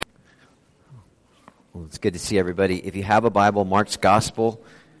Well, it's good to see everybody. If you have a Bible, Mark's Gospel,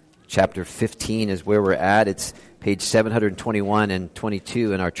 chapter 15 is where we're at. It's page 721 and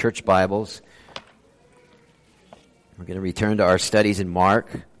 22 in our church Bibles. We're going to return to our studies in Mark,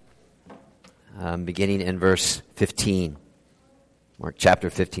 beginning in verse 15. Mark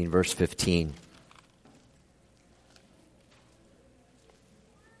chapter 15, verse 15.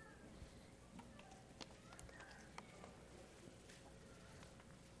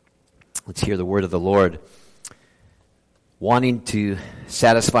 Let's hear the word of the Lord. Wanting to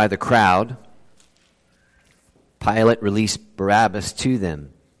satisfy the crowd, Pilate released Barabbas to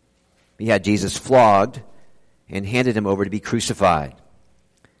them. He had Jesus flogged and handed him over to be crucified.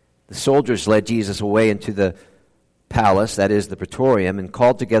 The soldiers led Jesus away into the palace, that is the praetorium, and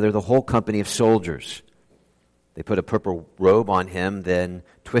called together the whole company of soldiers. They put a purple robe on him, then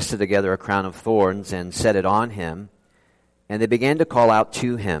twisted together a crown of thorns and set it on him. And they began to call out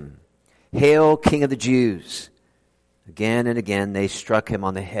to him, "Hail, King of the Jews!" Again and again they struck him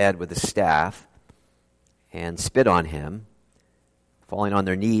on the head with a staff and spit on him. Falling on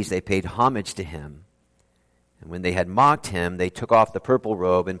their knees, they paid homage to him. And when they had mocked him, they took off the purple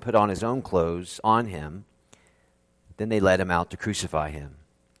robe and put on his own clothes on him. Then they led him out to crucify him.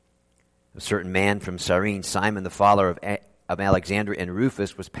 A certain man from Cyrene, Simon, the father of Alexander and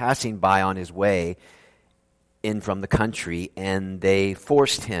Rufus, was passing by on his way in from the country, and they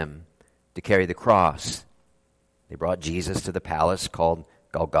forced him to carry the cross. They brought Jesus to the palace called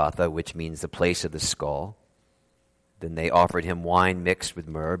Golgotha, which means the place of the skull. Then they offered him wine mixed with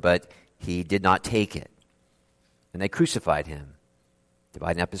myrrh, but he did not take it. And they crucified him.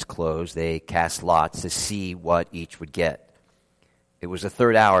 Dividing up his clothes, they cast lots to see what each would get. It was the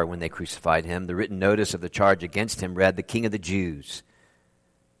third hour when they crucified him. The written notice of the charge against him read, "The King of the Jews."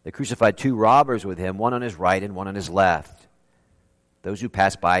 They crucified two robbers with him, one on his right and one on his left. Those who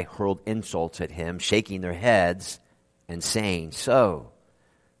passed by hurled insults at him, shaking their heads and saying, "So,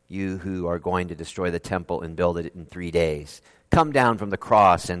 you who are going to destroy the temple and build it in 3 days, come down from the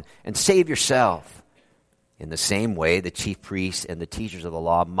cross and save yourself." In the same way, the chief priests and the teachers of the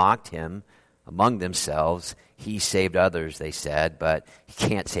law mocked him among themselves. "He saved others," they said, "but he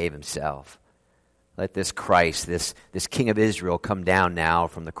can't save himself. Let this Christ, this King of Israel, come down now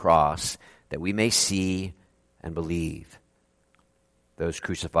from the cross, that we may see and believe." Those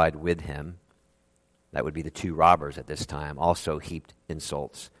crucified with him, that would be the two robbers at this time, also heaped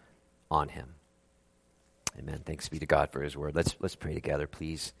insults on him. Amen. Thanks be to God for his word. Let's pray together,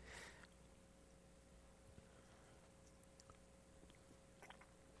 please.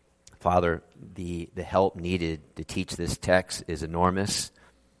 Father, the help needed to teach this text is enormous.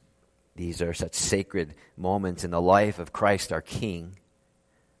 These are such sacred moments in the life of Christ our King.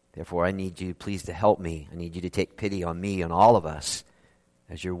 Therefore, I need you, please, to help me. I need you to take pity on me and all of us.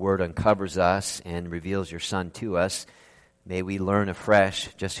 As your word uncovers us and reveals your Son to us, may we learn afresh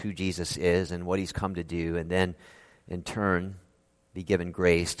just who Jesus is and what he's come to do, and then, in turn, be given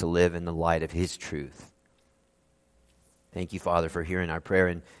grace to live in the light of his truth. Thank you, Father, for hearing our prayer,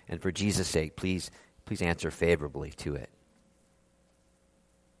 and for Jesus' sake, please answer favorably to it.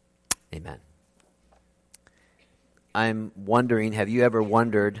 Amen. I'm wondering, have you ever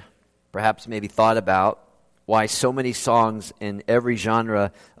wondered, perhaps maybe thought about, why so many songs in every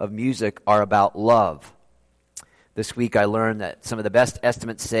genre of music are about love? This week I learned that some of the best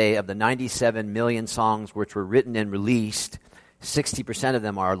estimates say of the 97 million songs which were written and released, 60% of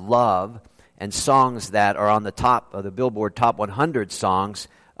them are love, and songs that are on the top of the Billboard Top 100 songs,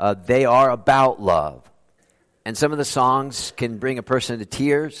 they are about love. And some of the songs can bring a person to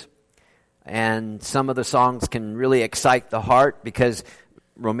tears, and some of the songs can really excite the heart because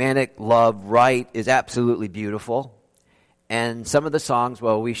romantic love right is absolutely beautiful. And some of the songs,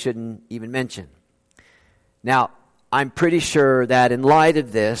 well, we shouldn't even mention. Now, I'm pretty sure that in light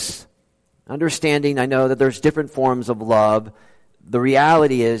of this, understanding, I know that there's different forms of love, the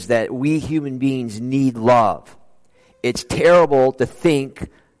reality is that we human beings need love. It's terrible to think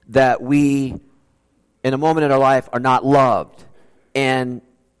that we, in a moment in our life, are not loved. And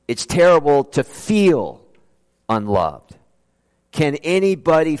it's terrible to feel unloved. Can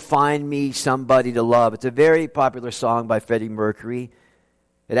anybody find me somebody to love? It's a very popular song by Freddie Mercury.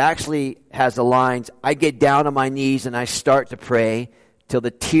 It actually has the lines, "I get down on my knees and I start to pray till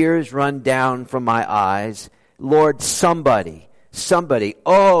the tears run down from my eyes. Lord, somebody,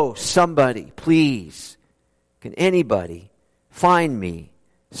 oh, somebody, please. Can anybody find me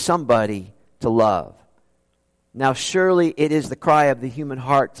somebody to love?" Now, surely it is the cry of the human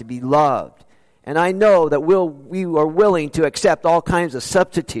heart to be loved. And I know that we are willing to accept all kinds of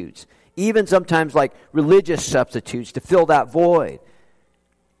substitutes, even sometimes like religious substitutes, to fill that void.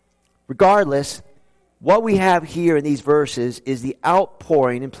 Regardless, what we have here in these verses is the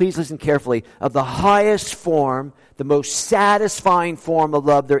outpouring, and please listen carefully, of the highest form, the most satisfying form of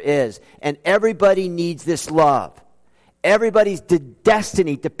love there is. And everybody needs this love. Everybody's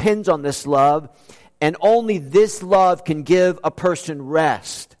destiny depends on this love, and only this love can give a person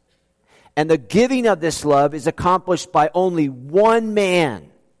rest. And the giving of this love is accomplished by only one man.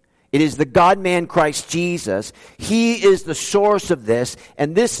 It is the God-man Christ Jesus. He is the source of this,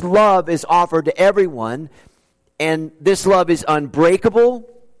 and this love is offered to everyone, and this love is unbreakable,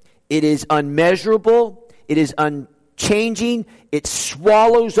 it is unmeasurable, it is unchanging, it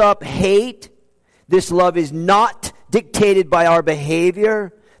swallows up hate. This love is not dictated by our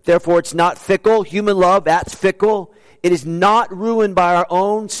behavior, therefore it's not fickle. Human love, that's fickle. It is not ruined by our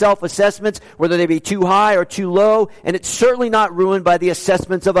own self-assessments, whether they be too high or too low, and it's certainly not ruined by the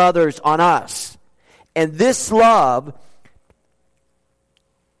assessments of others on us. And this love,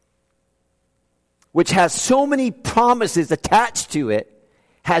 which has so many promises attached to it,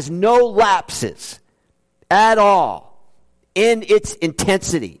 has no lapses at all in its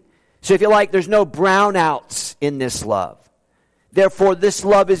intensity. So if you like, there's no brownouts in this love. Therefore, this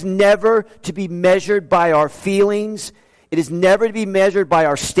love is never to be measured by our feelings. It is never to be measured by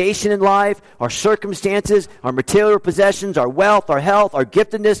our station in life, our circumstances, our material possessions, our wealth, our health, our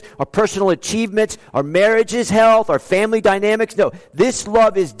giftedness, our personal achievements, our marriage's health, our family dynamics. No, this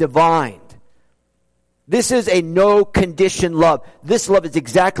love is divine. This is a no-condition love. This love is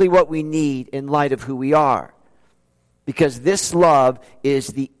exactly what we need in light of who we are. Because this love is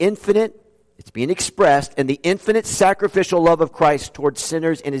the infinite, it's being expressed in the infinite sacrificial love of Christ towards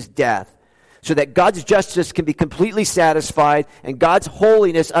sinners in his death, so that God's justice can be completely satisfied and God's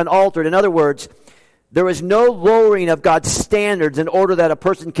holiness unaltered. In other words, there is no lowering of God's standards in order that a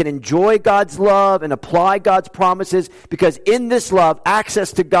person can enjoy God's love and apply God's promises, because in this love,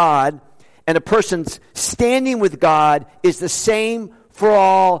 access to God and a person's standing with God is the same for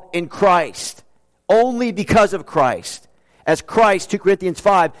all in Christ, only because of Christ. As Christ, 2 Corinthians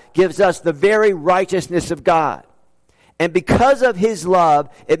 5, gives us the very righteousness of God. And because of his love,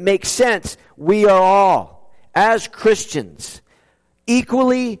 it makes sense we are all, as Christians,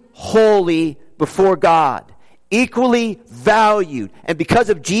 equally holy before God, equally valued. And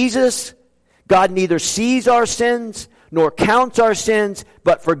because of Jesus, God neither sees our sins nor counts our sins,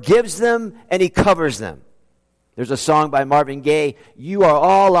 but forgives them and he covers them. There's a song by Marvin Gaye, "You are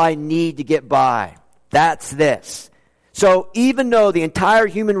all I need to get by." That's this. So even though the entire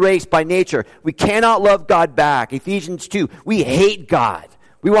human race by nature, we cannot love God back, Ephesians 2, we hate God.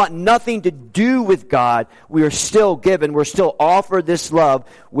 We want nothing to do with God. We are still given, we're still offered this love,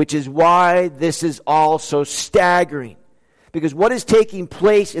 which is why this is all so staggering. Because what is taking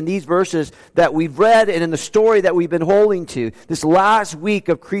place in these verses that we've read and in the story that we've been holding to, this last week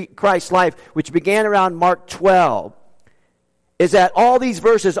of Christ's life, which began around Mark 12, is that all these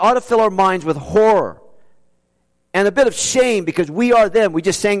verses ought to fill our minds with horror and a bit of shame, because we are them. We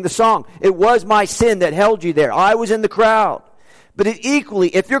just sang the song. It was my sin that held you there. I was in the crowd. But it equally,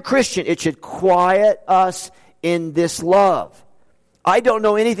 if you're Christian, it should quiet us in this love. I don't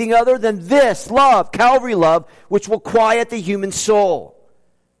know anything other than this love, Calvary love, which will quiet the human soul.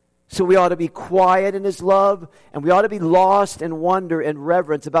 So we ought to be quiet in his love, and we ought to be lost in wonder and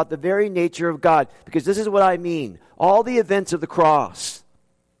reverence about the very nature of God. Because this is what I mean. All the events of the cross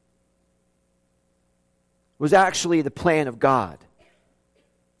was actually the plan of God.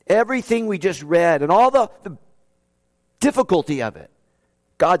 Everything we just read and all the difficulty of it,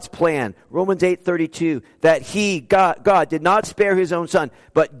 God's plan. Romans 8:32, that he, God, did not spare his own son,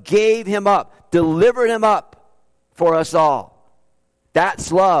 but gave him up, delivered him up for us all.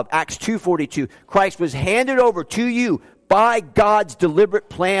 That's love. Acts 2:42, Christ was handed over to you by God's deliberate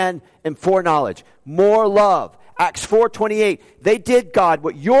plan and foreknowledge. More love. Acts 4:28, they did, God,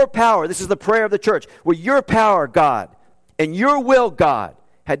 what your power, this is the prayer of the church, what your power, God, and your will, God,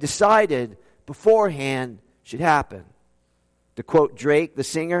 had decided beforehand should happen. To quote Drake, the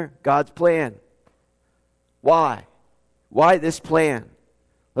singer, God's plan. Why? Why this plan?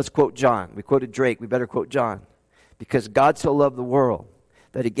 Let's quote John. We quoted Drake, we better quote John. Because God so loved the world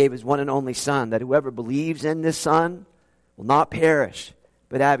that he gave his one and only Son, that whoever believes in this Son will not perish,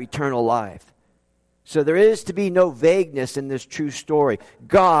 but have eternal life. So there is to be no vagueness in this true story.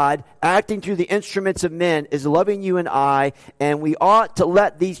 God, acting through the instruments of men, is loving you and I, and we ought to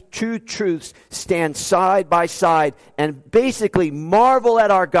let these two truths stand side by side and basically marvel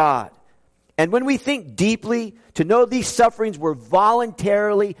at our God. And when we think deeply, to know these sufferings were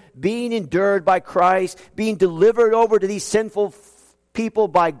voluntarily being endured by Christ, being delivered over to these sinful people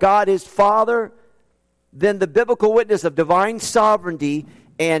by God his Father, then the biblical witness of divine sovereignty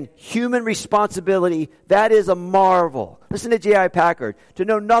and human responsibility, that is a marvel. Listen to J.I. Packard. To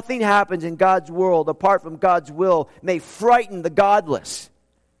know nothing happens in God's world apart from God's will may frighten the godless,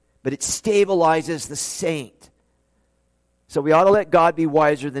 but it stabilizes the saint. So we ought to let God be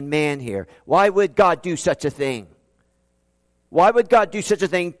wiser than man here. Why would God do such a thing? Why would God do such a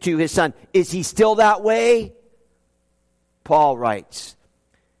thing to his son? Is he still that way? Paul writes,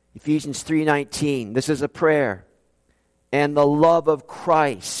 Ephesians 3:19, this is a prayer. And the love of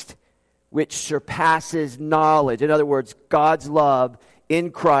Christ, which surpasses knowledge. In other words, God's love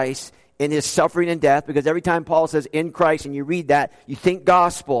in Christ, in his suffering and death, because every time Paul says in Christ and you read that, you think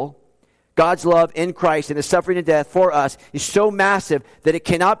gospel. God's love in Christ and his suffering and death for us is so massive that it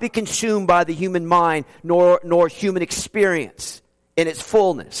cannot be consumed by the human mind nor human experience in its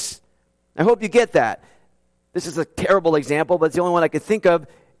fullness. I hope you get that. This is a terrible example, but it's the only one I could think of.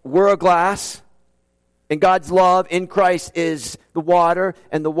 We're a glass. And God's love in Christ is the water,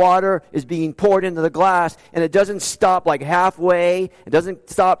 and the water is being poured into the glass, and it doesn't stop like halfway, it doesn't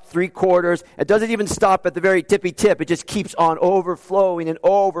stop 3/4, it doesn't even stop at the very tippy tip, it just keeps on overflowing and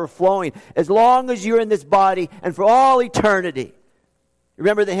overflowing, as long as you're in this body, and for all eternity.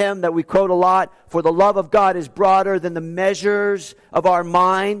 Remember the hymn that we quote a lot, for the love of God is broader than the measures of our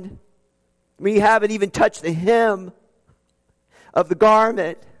mind. We haven't even touched the hem of the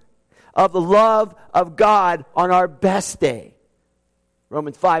garment of the love of God on our best day.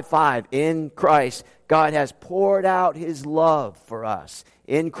 Romans 5:5, in Christ, God has poured out his love for us.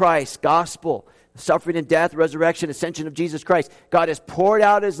 In Christ, gospel, suffering and death, resurrection, ascension of Jesus Christ. God has poured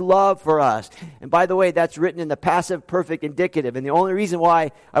out his love for us. And by the way, that's written in the passive perfect indicative. And the only reason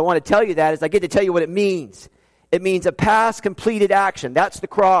why I want to tell you that is I get to tell you what it means. It means a past completed action. That's the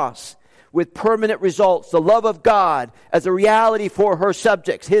cross. With permanent results, the love of God as a reality for her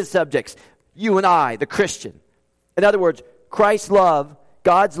subjects, his subjects, you and I, the Christian. In other words, Christ's love,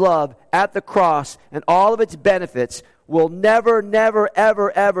 God's love at the cross and all of its benefits will never, never,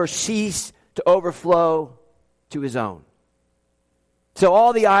 ever, ever cease to overflow to his own. So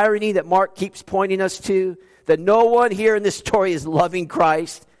all the irony that Mark keeps pointing us to, that no one here in this story is loving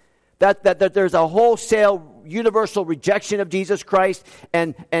Christ, that there's a wholesale universal rejection of Jesus Christ,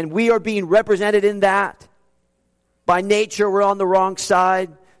 and we are being represented in that. By nature, we're on the wrong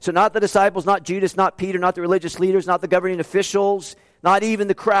side. So not the disciples, not Judas, not Peter, not the religious leaders, not the governing officials, not even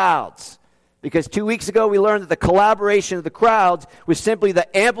the crowds. Because 2 weeks ago we learned that the collaboration of the crowds was simply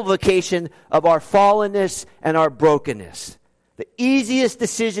the amplification of our fallenness and our brokenness. The easiest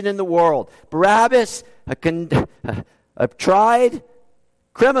decision in the world. Barabbas, a tried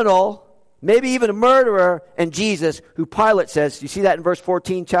criminal, maybe even a murderer, and Jesus, who Pilate says, you see that in verse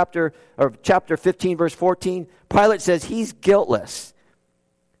 14, chapter 15, verse 14? Pilate says he's guiltless.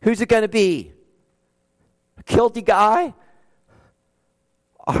 Who's it going to be? A guilty guy?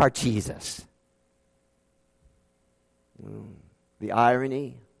 Or Jesus? The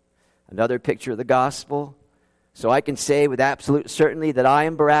irony, another picture of the gospel. So I can say with absolute certainty that I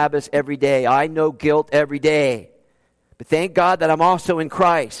am Barabbas every day. I know guilt every day. But thank God that I'm also in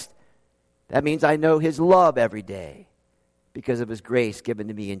Christ. That means I know his love every day because of his grace given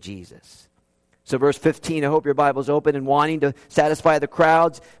to me in Jesus. So verse 15, I hope your Bible's open. And wanting to satisfy the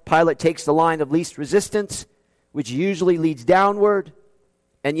crowds, Pilate takes the line of least resistance, which usually leads downward.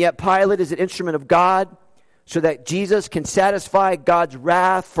 And yet Pilate is an instrument of God so that Jesus can satisfy God's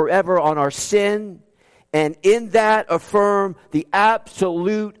wrath forever on our sin. And in that affirm the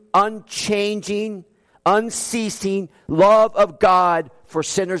absolute, unchanging, unceasing love of God for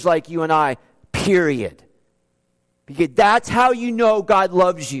sinners like you and I, period. Because that's how you know God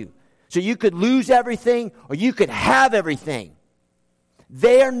loves you. So you could lose everything or you could have everything.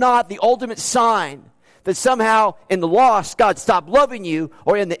 They are not the ultimate sign that somehow in the loss God stopped loving you,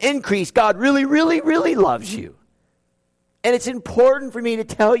 or in the increase God really, really, really loves you. And it's important for me to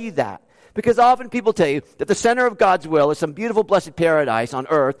tell you that. Because often people tell you that the center of God's will is some beautiful, blessed paradise on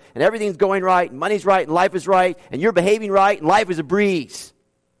earth, and everything's going right, and money's right, and life is right, and you're behaving right, and life is a breeze.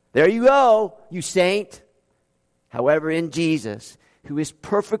 There you go, you saint. However, in Jesus, who is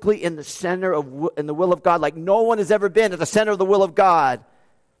perfectly in the center of in the will of God, like no one has ever been at the center of the will of God,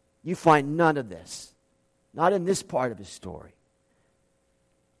 you find none of this. Not in this part of his story.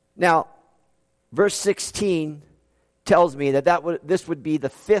 Now, verse 16 tells me that this would be the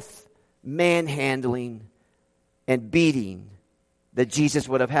fifth manhandling and beating that Jesus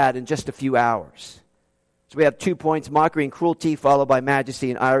would have had in just a few hours. So we have 2 points, mockery and cruelty, followed by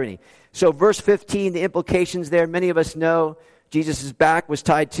majesty and irony. So verse 15, the implications there, many of us know Jesus' back was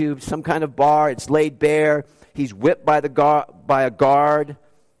tied to some kind of bar. It's laid bare. He's whipped by a guard.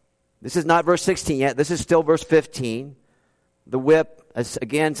 This is not verse 16 yet. This is still verse 15. The whip as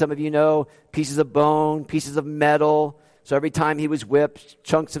again, some of you know, pieces of bone, pieces of metal. So every time he was whipped,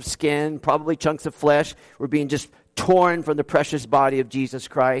 chunks of skin, probably chunks of flesh, were being just torn from the precious body of Jesus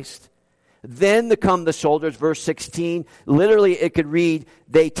Christ. Then come the soldiers, verse 16. Literally, it could read,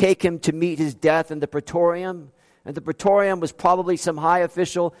 they take him to meet his death in the praetorium. And the praetorium was probably some high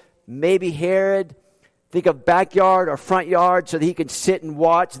official, maybe Herod. Think of backyard or front yard so that he could sit and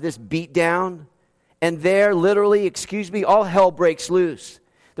watch this beat down. And there, literally, all hell breaks loose.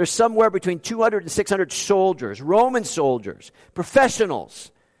 There's somewhere between 200 and 600 soldiers, Roman soldiers,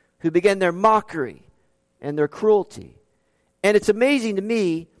 professionals, who begin their mockery and their cruelty. And it's amazing to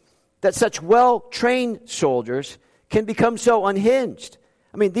me that such well-trained soldiers can become so unhinged.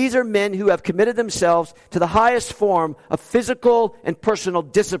 I mean, these are men who have committed themselves to the highest form of physical and personal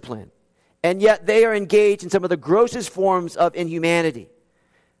discipline. And yet they are engaged in some of the grossest forms of inhumanity.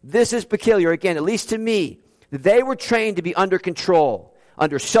 This is peculiar, again, at least to me. They were trained to be under control,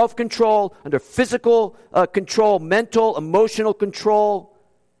 under self-control, under physical control, mental, emotional control.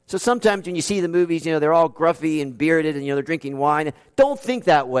 So sometimes when you see the movies, they're all gruffy and bearded and, they're drinking wine. Don't think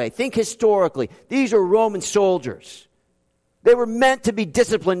that way. Think historically. These are Roman soldiers. They were meant to be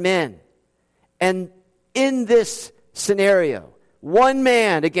disciplined men. And in this scenario, one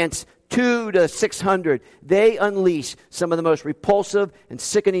man against 200 to 600, they unleash some of the most repulsive and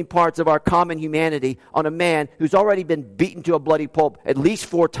sickening parts of our common humanity on a man who's already been beaten to a bloody pulp at least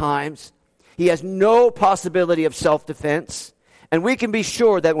 4 times. He has no possibility of self-defense. And we can be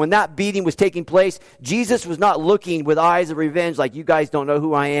sure that when that beating was taking place, Jesus was not looking with eyes of revenge like, you guys don't know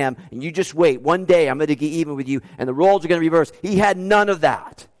who I am, and you just wait. One day I'm going to get even with you, and the roles are going to reverse. He had none of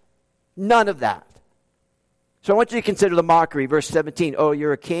that. None of that. So I want you to consider the mockery. Verse 17, oh,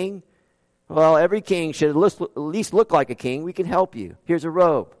 you're a king? Well, every king should at least look like a king. We can help you. Here's a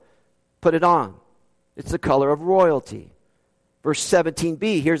robe. Put it on. It's the color of royalty. Verse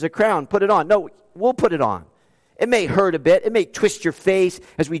 17b, here's a crown. Put it on. No, we'll put it on. It may hurt a bit. It may twist your face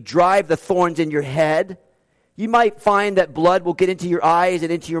as we drive the thorns in your head. You might find that blood will get into your eyes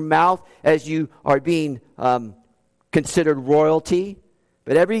and into your mouth as you are being considered royalty.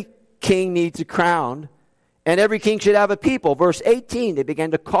 But every king needs a crown, and every king should have a people. Verse 18, they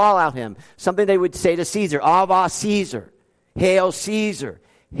began to call out him, something they would say to Caesar, Ava Caesar, Hail Caesar,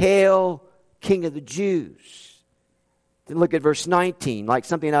 Hail King of the Jews. Then look at verse 19, like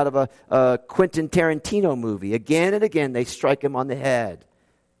something out of a Quentin Tarantino movie. Again and again, they strike him on the head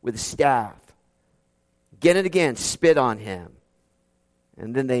with a staff. Again and again, spit on him.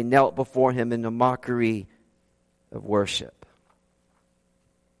 And then they knelt before him in a mockery of worship.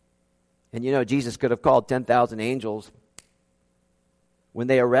 And Jesus could have called 10,000 angels when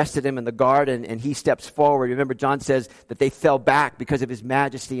they arrested him in the garden and he steps forward. Remember, John says that they fell back because of his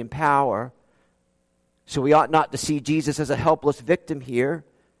majesty and power. So we ought not to see Jesus as a helpless victim here.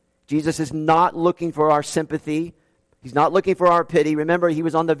 Jesus is not looking for our sympathy. He's not looking for our pity. Remember, he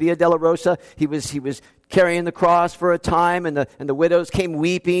was on the Via Dolorosa. He was carrying the cross for a time, and the widows came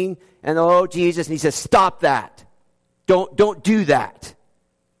weeping. And oh, Jesus, and he says, stop that. Don't do that.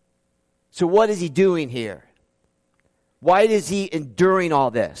 So what is he doing here? Why is he enduring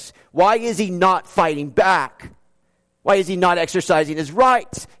all this? Why is he not fighting back? Why is he not exercising his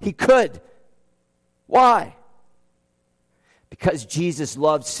rights? He could. Why? Because Jesus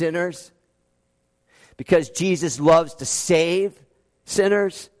loves sinners. Because Jesus loves to save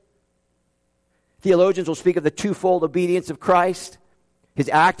sinners. Theologians will speak of the twofold obedience of Christ. His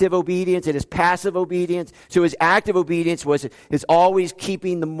active obedience and his passive obedience. So his active obedience is always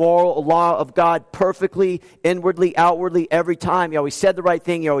keeping the moral law of God perfectly, inwardly, outwardly, every time. He always said the right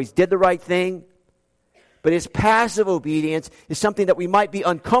thing. He always did the right thing. But his passive obedience is something that we might be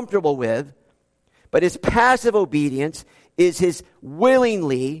uncomfortable with. But his passive obedience is his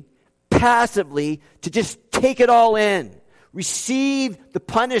willingly, passively, to just take it all in. Receive the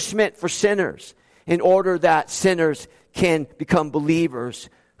punishment for sinners in order that sinners can become believers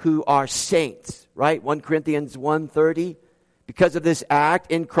who are saints. Right? 1 Corinthians 1:30. Because of this act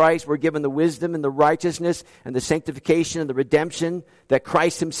in Christ, we're given the wisdom and the righteousness and the sanctification and the redemption that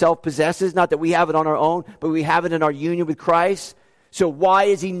Christ himself possesses. Not that we have it on our own, but we have it in our union with Christ. So why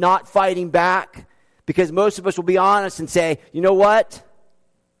is he not fighting back? Because most of us will be honest and say, you know what?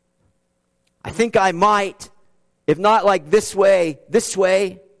 I think I might. If not like this way.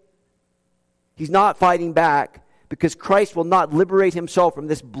 He's not fighting back because Christ will not liberate himself from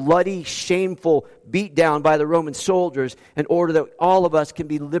this bloody, shameful beatdown by the Roman soldiers in order that all of us can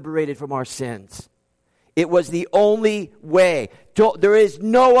be liberated from our sins. It was the only way. There is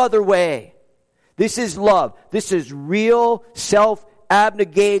no other way. This is love. This is real,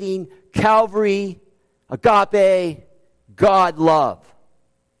 self-abnegating, Calvary, agape, God love.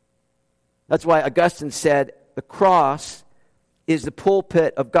 That's why Augustine said the cross is the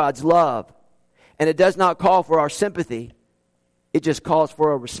pulpit of God's love. And it does not call for our sympathy. It just calls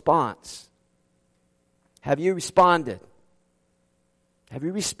for a response. Have you responded? Have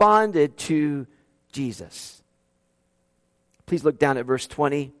you responded to Jesus? Please look down at verse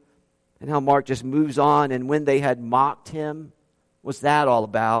 20 and how Mark just moves on. And when they had mocked him, what's that all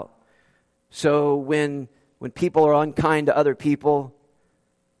about? So when people are unkind to other people,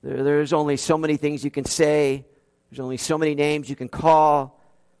 there's only so many things you can say. There's only so many names you can call.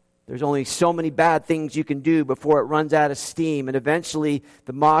 There's only so many bad things you can do before it runs out of steam. And eventually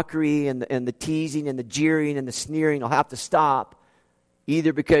the mockery and the teasing and the jeering and the sneering will have to stop.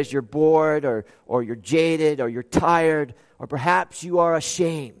 Either because you're bored or you're jaded or you're tired or perhaps you are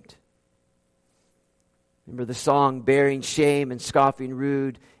ashamed. Remember the song, bearing shame and scoffing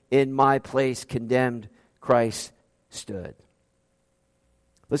rude, in my place condemned Christ stood.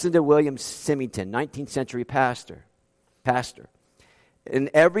 Listen to William Symington, 19th century pastor. In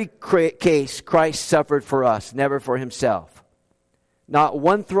every case, Christ suffered for us, never for himself. Not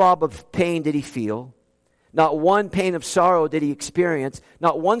one throb of pain did he feel. Not one pain of sorrow did he experience.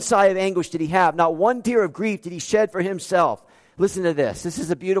 Not one sigh of anguish did he have. Not one tear of grief did he shed for himself. Listen to this. This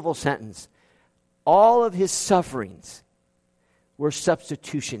is a beautiful sentence. All of his sufferings were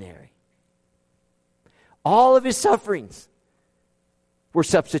substitutionary. All of his sufferings were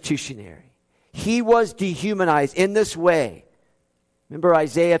substitutionary. He was dehumanized in this way. Remember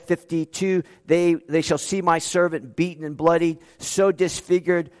Isaiah 52, they shall see my servant beaten and bloodied, so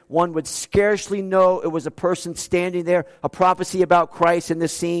disfigured, one would scarcely know it was a person standing there, a prophecy about Christ in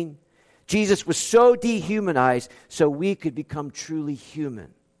this scene. Jesus was so dehumanized so we could become truly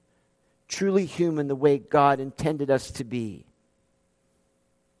human the way God intended us to be.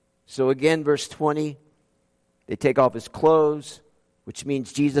 So again, verse 20, they take off his clothes, which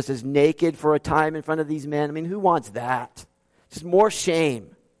means Jesus is naked for a time in front of these men. I mean, who wants that? Just more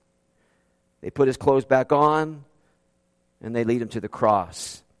shame. They put his clothes back on, and they lead him to the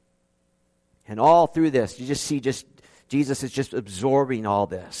cross. And all through this, you just see Jesus is just absorbing all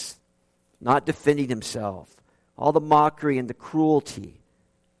this, not defending himself. All the mockery and the cruelty,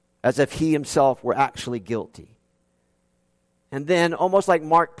 as if he himself were actually guilty. And then, almost like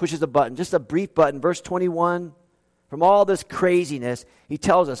Mark pushes a button, just a brief button, verse 21, from all this craziness, he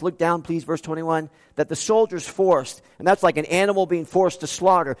tells us, look down please, verse 21, that the soldiers forced, and that's like an animal being forced to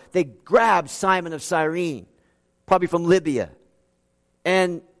slaughter, they grabbed Simon of Cyrene, probably from Libya.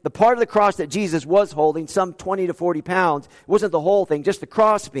 And the part of the cross that Jesus was holding, some 20 to 40 pounds, wasn't the whole thing, just the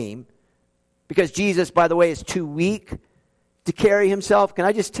crossbeam, because Jesus, by the way, is too weak to carry himself. Can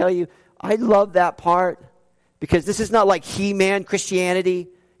I just tell you, I love that part, because this is not like He-Man Christianity.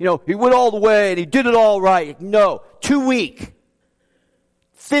 You know, he went all the way and he did it all right. No, too weak.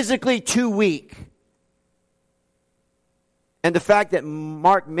 Physically too weak. And the fact that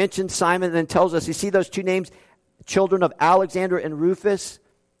Mark mentions Simon and then tells us, you see those two names, children of Alexander and Rufus?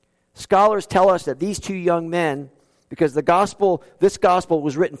 Scholars tell us that these two young men, because this gospel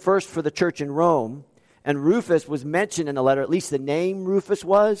was written first for the church in Rome, and Rufus was mentioned in the letter, at least the name Rufus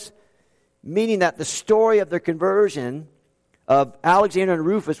was, meaning that the story of their conversion of Alexander and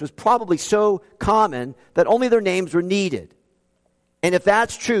Rufus was probably so common that only their names were needed. And if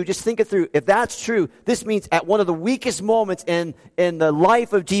that's true, just think it through. If that's true, this means at one of the weakest moments in the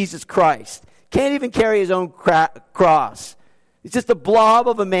life of Jesus Christ, can't even carry his own cross. He's just a blob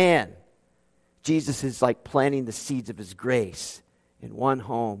of a man. Jesus is like planting the seeds of his grace in one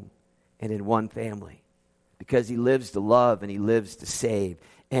home and in one family, because he lives to love and he lives to save.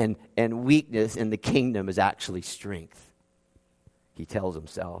 And weakness in the kingdom is actually strength. He tells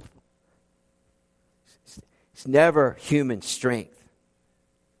himself. It's never human strength,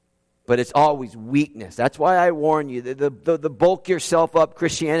 but it's always weakness. That's why I warn you, the bulk yourself up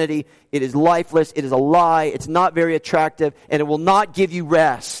Christianity, it is lifeless, it is a lie, it's not very attractive, and it will not give you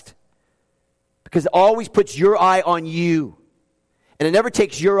rest. Because it always puts your eye on you, and it never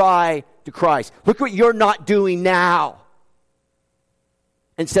takes your eye to Christ. Look what you're not doing now,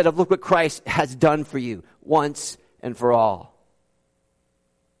 instead of look what Christ has done for you once and for all.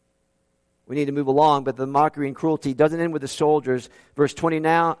 We need to move along, but the mockery and cruelty doesn't end with the soldiers. Verse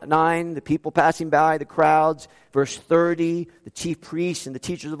 29, the people passing by, the crowds. Verse 30, the chief priests and the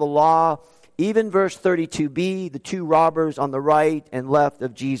teachers of the law. Even verse 32b, the two robbers on the right and left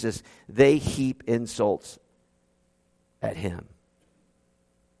of Jesus, they heap insults at him.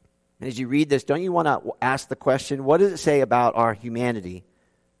 And as you read this, don't you want to ask the question, what does it say about our humanity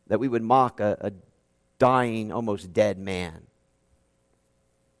that we would mock a dying, almost dead man?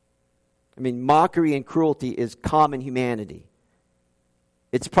 I mean, mockery and cruelty is common humanity.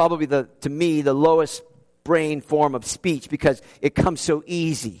 It's probably, to me, the lowest brain form of speech because it comes so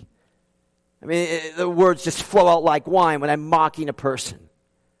easy. I mean, the words just flow out like wine when I'm mocking a person.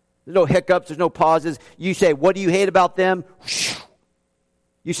 There's no hiccups, there's no pauses. You say, what do you hate about them?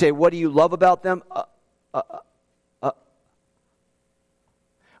 You say, what do you love about them?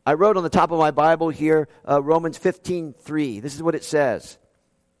 I wrote on the top of my Bible here, Romans 15:3. This is what it says.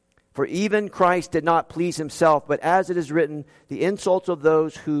 For even Christ did not please himself, but as it is written, the insults of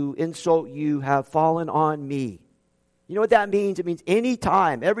those who insult you have fallen on me. You know what that means? It means any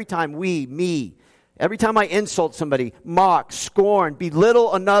time, every time every time I insult somebody, mock, scorn,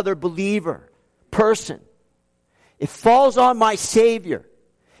 belittle another believer, person, it falls on my Savior.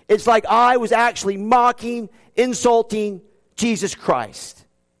 It's like I was actually mocking, insulting Jesus Christ.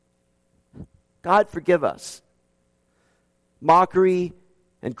 God forgive us. Mockery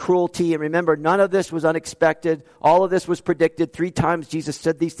and cruelty. And remember, none of this was unexpected. All of this was predicted. 3 times Jesus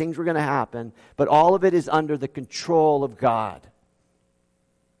said these things were going to happen. But all of it is under the control of God.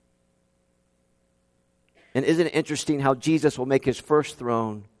 And isn't it interesting how Jesus will make his first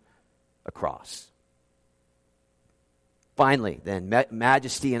throne a cross? Finally, then,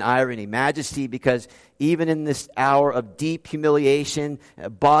 majesty and irony. Majesty because even in this hour of deep humiliation,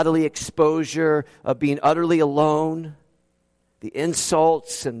 bodily exposure, of being utterly alone, the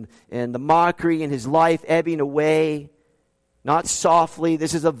insults and the mockery in his life ebbing away, not softly.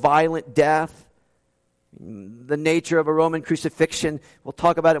 This is a violent death. The nature of a Roman crucifixion, we'll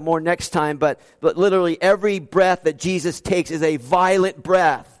talk about it more next time, but literally every breath that Jesus takes is a violent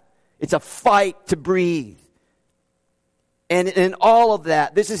breath. It's a fight to breathe. And in all of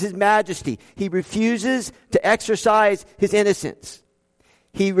that, this is his majesty. He refuses to exercise his innocence.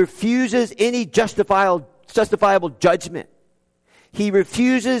 He refuses any justifiable judgment. He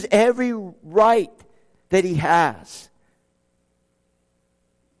refuses every right that he has.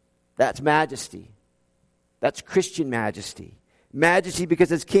 That's majesty. That's Christian majesty. Majesty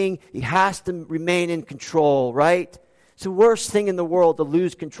because as king, he has to remain in control, right? It's the worst thing in the world to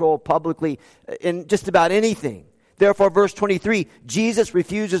lose control publicly in just about anything. Therefore, verse 23, Jesus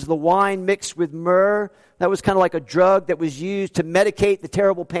refuses the wine mixed with myrrh. That was kind of like a drug that was used to medicate the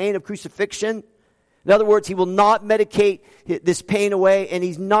terrible pain of crucifixion. In other words, he will not medicate this pain away, and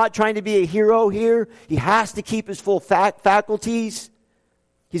he's not trying to be a hero here. He has to keep his full faculties.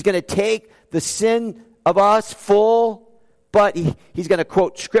 He's going to take the sin of us full, but he's going to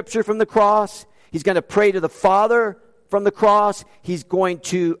quote scripture from the cross. He's going to pray to the Father from the cross. He's going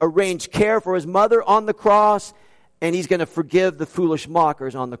to arrange care for his mother on the cross. And he's going to forgive the foolish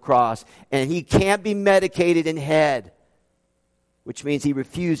mockers on the cross. And he can't be medicated in head, which means he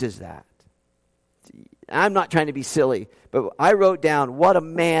refuses that. I'm not trying to be silly, but I wrote down, what a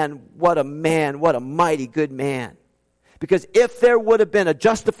man, what a man, what a mighty good man. Because if there would have been a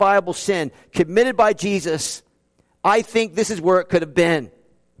justifiable sin committed by Jesus, I think this is where it could have been.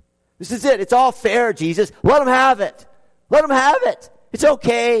 This is it. It's all fair, Jesus. Let him have it. Let him have it. It's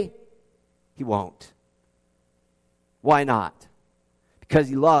okay. He won't. Why not? Because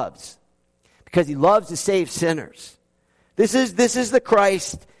he loves. Because he loves to save sinners. This is the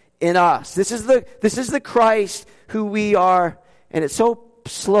Christ in us. This is the Christ who we are, and it's so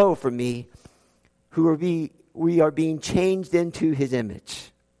slow for me, we are being changed into his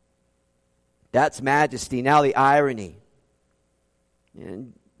image. That's majesty. Now the irony.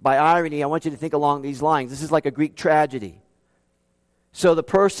 And by irony, I want you to think along these lines. This is like a Greek tragedy. So the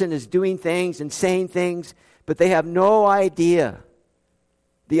person is doing things and saying things, but they have no idea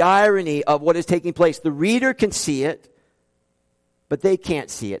the irony of what is taking place. The reader can see it, but they can't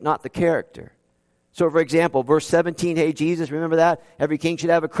see it, not the character. So, for example, verse 17, hey, Jesus, remember that? Every king should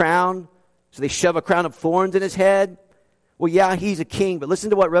have a crown. So they shove a crown of thorns in his head. Well, yeah, he's a king, but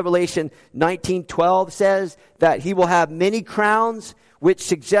listen to what Revelation 19:12 says, that he will have many crowns, which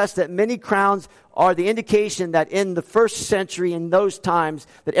suggests that many crowns are the indication that in the first century, in those times,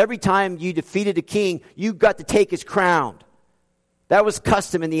 that every time you defeated a king, you got to take his crown. That was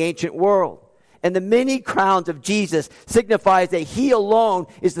custom in the ancient world. And the many crowns of Jesus signifies that he alone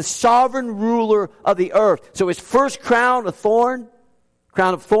is the sovereign ruler of the earth. So his first crown,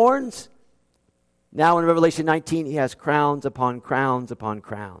 crown of thorns. Now in Revelation 19, he has crowns upon crowns upon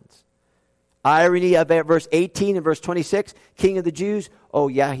crowns. Irony of verse 18 and verse 26, King of the Jews. Oh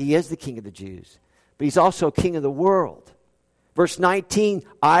yeah, he is the King of the Jews. But he's also King of the world. Verse 19,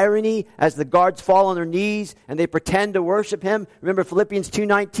 irony as the guards fall on their knees and they pretend to worship him. Remember Philippians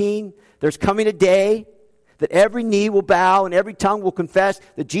 2:19? There's coming a day that every knee will bow and every tongue will confess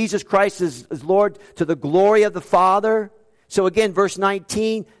that Jesus Christ is Lord to the glory of the Father. So again, verse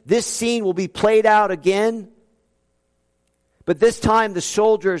 19, this scene will be played out again. But this time the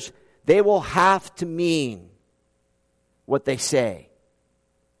soldiers, they will have to mean what they say.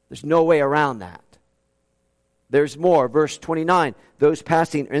 There's no way around that. There's more. Verse 29, those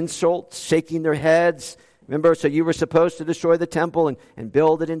passing insults, shaking their heads. Remember, so you were supposed to destroy the temple and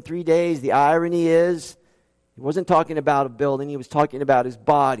build it in 3 days. The irony is, he wasn't talking about a building. He was talking about his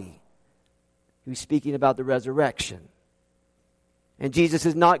body. He was speaking about the resurrection. And Jesus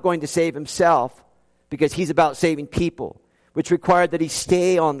is not going to save himself because he's about saving people, which required that he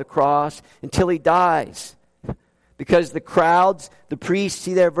stay on the cross until he dies. Because the crowds, the priests,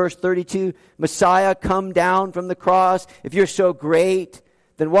 see there, verse 32, Messiah, come down from the cross. If you're so great,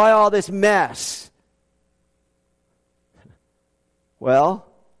 then why all this mess?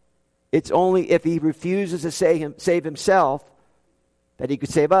 Well, it's only if he refuses to save himself that he could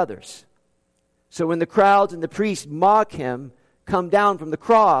save others. So when the crowds and the priests mock him, come down from the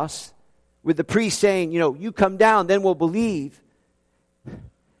cross, with the priest saying, you come down, then we'll believe.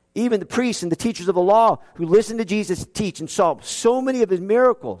 Even the priests and the teachers of the law who listened to Jesus teach and saw so many of his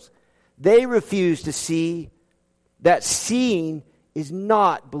miracles, they refused to see that seeing is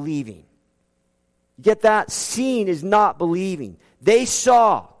not believing. Get that? Seeing is not believing. They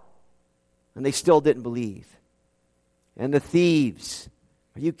saw, and they still didn't believe. And the thieves,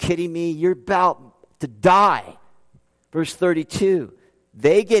 are you kidding me? You're about to die. Verse 32,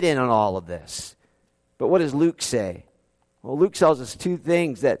 they get in on all of this. But what does Luke say? Well, Luke tells us two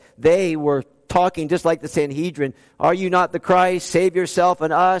things, that they were talking just like the Sanhedrin. Are you not the Christ? Save yourself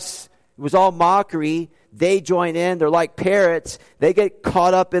and us. It was all mockery. They join in. They're like parrots. They get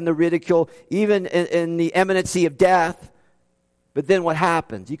caught up in the ridicule, even in the imminency of death. But then what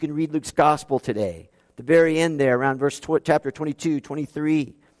happens? You can read Luke's gospel today. The very end there, around chapter 22,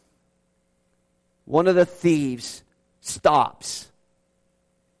 23. One of the thieves stops.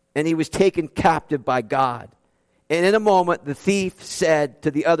 And he was taken captive by God. And in a moment, the thief said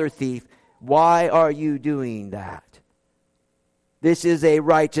to the other thief, why are you doing that? This is a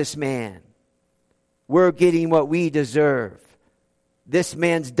righteous man. We're getting what we deserve. This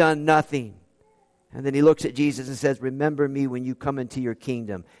man's done nothing. And then he looks at Jesus and says, remember me when you come into your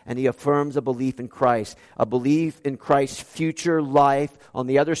kingdom. And he affirms a belief in Christ, a belief in Christ's future life on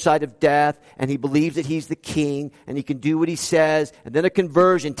the other side of death. And he believes that he's the king and he can do what he says. And then a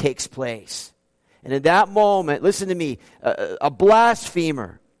conversion takes place. And in that moment, listen to me, a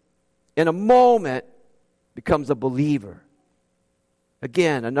blasphemer in a moment becomes a believer.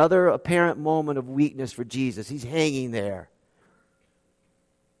 Again, another apparent moment of weakness for Jesus. He's hanging there.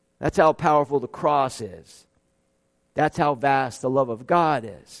 That's how powerful the cross is. That's how vast the love of God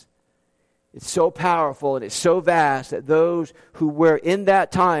is. It's so powerful and it's so vast that those who were in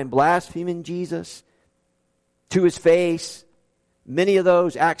that time blaspheming Jesus to his face, many of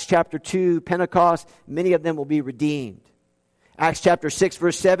those, Acts chapter 2, Pentecost, many of them will be redeemed. Acts chapter 6,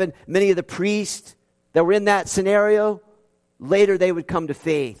 verse 7, many of the priests that were in that scenario, later they would come to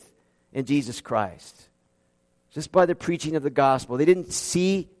faith in Jesus Christ. Just by the preaching of the gospel. They didn't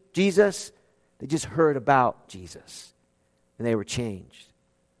see Jesus, they just heard about Jesus. And they were changed.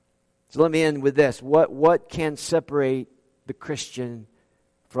 So let me end with this. What can separate the Christian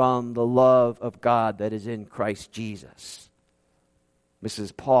from the love of God that is in Christ Jesus?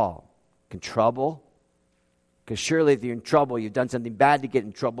 Mrs. Paul, can trouble? Because surely if you're in trouble, you've done something bad to get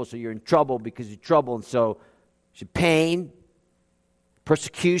in trouble, so you're in trouble because you're trouble. And so, pain,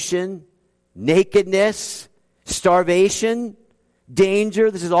 persecution, nakedness, starvation, danger.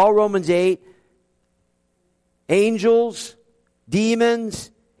 This is all Romans 8. Angels,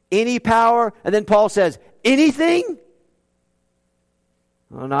 demons, any power. And then Paul says, anything?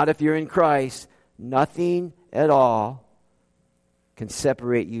 Well, not if you're in Christ. Nothing at all can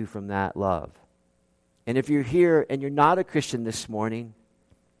separate you from that love. And if you're here and you're not a Christian this morning,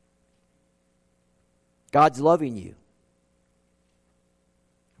 God's loving you.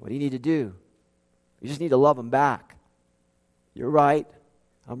 What do you need to do? You just need to love him back. You're right.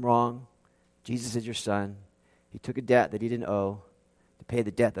 I'm wrong. Jesus is your son. He took a debt that he didn't owe to pay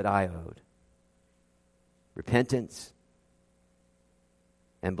the debt that I owed. Repentance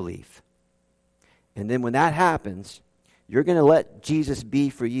and belief. And then when that happens, you're going to let Jesus be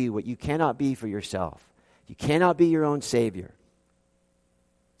for you what you cannot be for yourself. You cannot be your own Savior.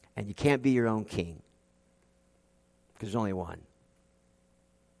 And you can't be your own King. Because there's only one.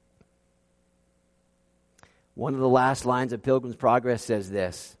 One of the last lines of Pilgrim's Progress says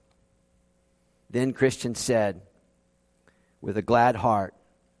this. Then Christian said, with a glad heart,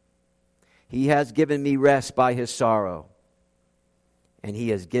 He has given me rest by His sorrow, and He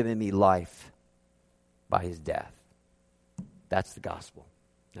has given me life by His death. That's the gospel.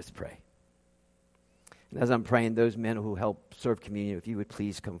 Let's pray. And as I'm praying, those men who help serve communion, if you would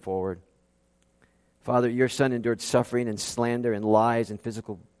please come forward. Father, your son endured suffering and slander and lies and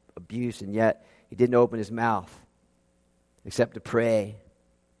physical abuse, and yet he didn't open his mouth except to pray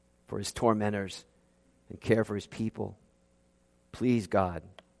for his tormentors and care for his people. Please, God,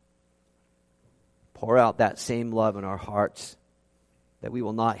 pour out that same love in our hearts, that we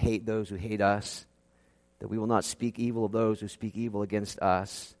will not hate those who hate us, that we will not speak evil of those who speak evil against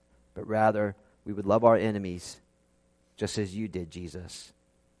us, but rather we would love our enemies just as you did, Jesus,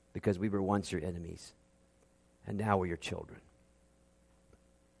 because we were once your enemies, and now we're your children.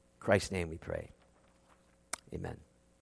 In Christ's name we pray. Amen.